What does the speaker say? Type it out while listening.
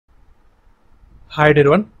Hi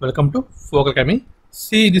everyone, welcome to Focal Academy.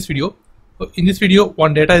 See this video. In this video,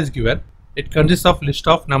 one data is given. It consists of list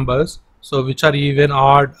of numbers, so which are even,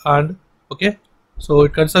 odd, and okay. So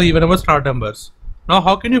it consists of even numbers and odd numbers. Now,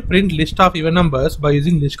 how can you print list of even numbers by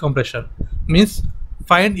using list compression? Means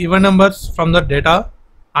find even numbers from the data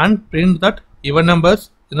and print that even numbers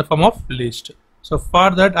in the form of list. So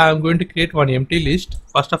for that, I am going to create one empty list.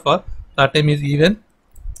 First of all, that name is even.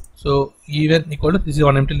 So even equal to this is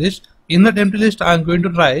one empty list. In that empty list, I am going to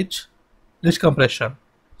write list compression.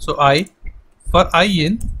 So for I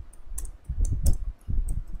in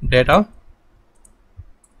data.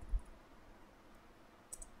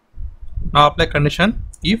 Now apply condition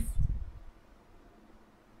if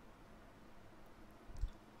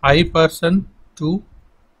I% 2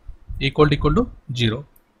 equal to 0.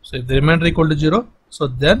 So if the remainder equal to 0, so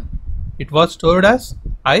then it was stored as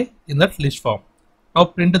I in that list form. Now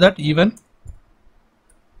print that even.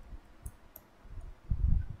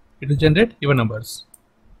 It will generate even numbers.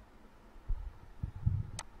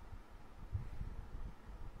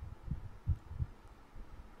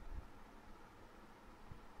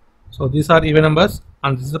 So these are even numbers,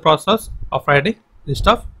 and this is the process of writing list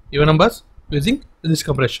of even numbers using list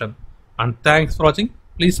compression. And thanks for watching.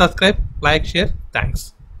 Please subscribe, like, share.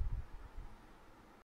 Thanks.